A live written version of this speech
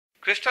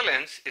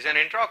Crystalens is an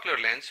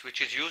intraocular lens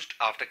which is used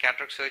after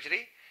cataract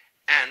surgery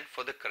and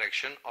for the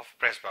correction of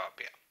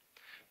presbyopia.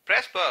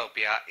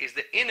 Presbyopia is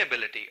the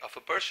inability of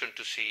a person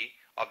to see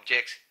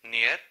objects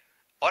near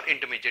or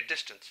intermediate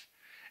distance.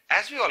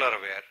 As we all are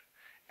aware,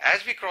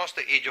 as we cross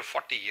the age of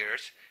 40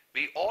 years,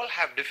 we all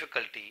have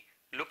difficulty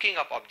looking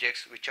up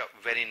objects which are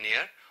very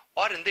near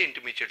or in the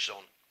intermediate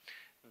zone.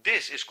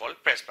 This is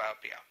called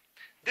presbyopia.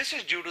 This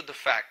is due to the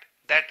fact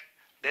that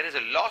there is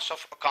a loss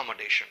of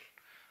accommodation.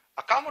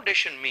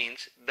 Accommodation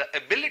means the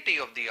ability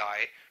of the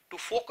eye to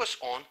focus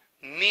on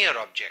near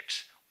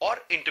objects or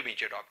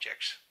intermediate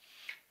objects.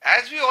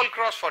 As we all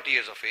cross 40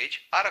 years of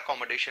age, our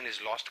accommodation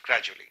is lost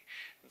gradually,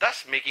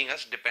 thus making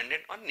us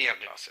dependent on near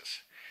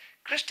glasses.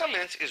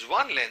 Crystalens is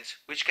one lens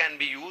which can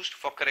be used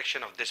for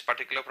correction of this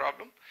particular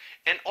problem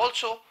and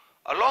also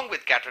along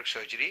with cataract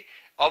surgery,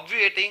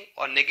 obviating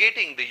or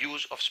negating the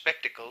use of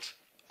spectacles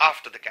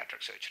after the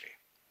cataract surgery.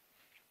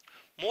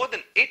 More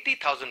than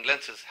 80,000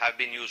 lenses have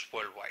been used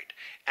worldwide,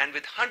 and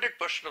with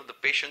 100% of the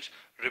patients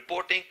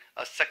reporting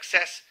a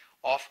success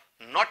of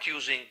not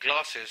using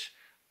glasses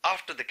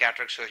after the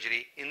cataract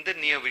surgery in the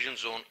near vision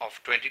zone of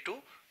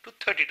 22 to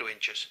 32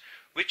 inches,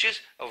 which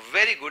is a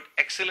very good,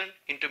 excellent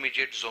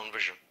intermediate zone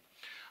vision.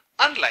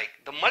 Unlike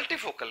the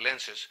multifocal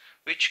lenses,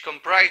 which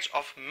comprise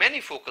of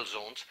many focal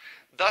zones,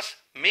 thus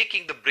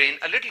making the brain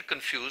a little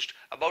confused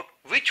about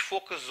which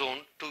focus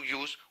zone to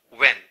use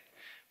when,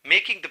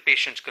 making the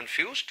patients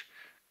confused,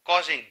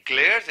 causing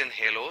glares and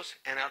halos,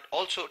 and at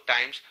also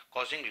times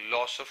causing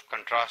loss of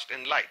contrast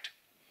in light.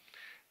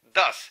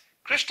 Thus,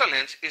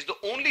 Crystalens is the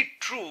only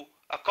true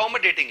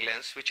accommodating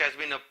lens which has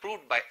been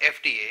approved by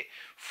FDA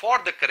for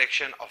the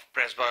correction of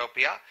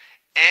presbyopia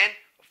and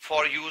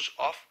for use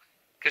of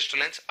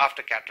Crystalens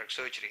after cataract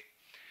surgery.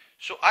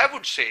 So I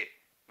would say,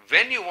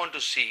 when you want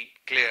to see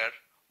clear,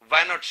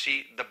 why not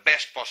see the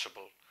best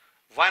possible?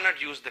 Why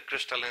not use the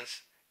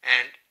Crystalens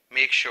and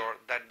make sure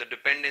that the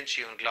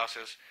dependency on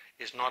glasses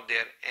is not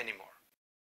there anymore?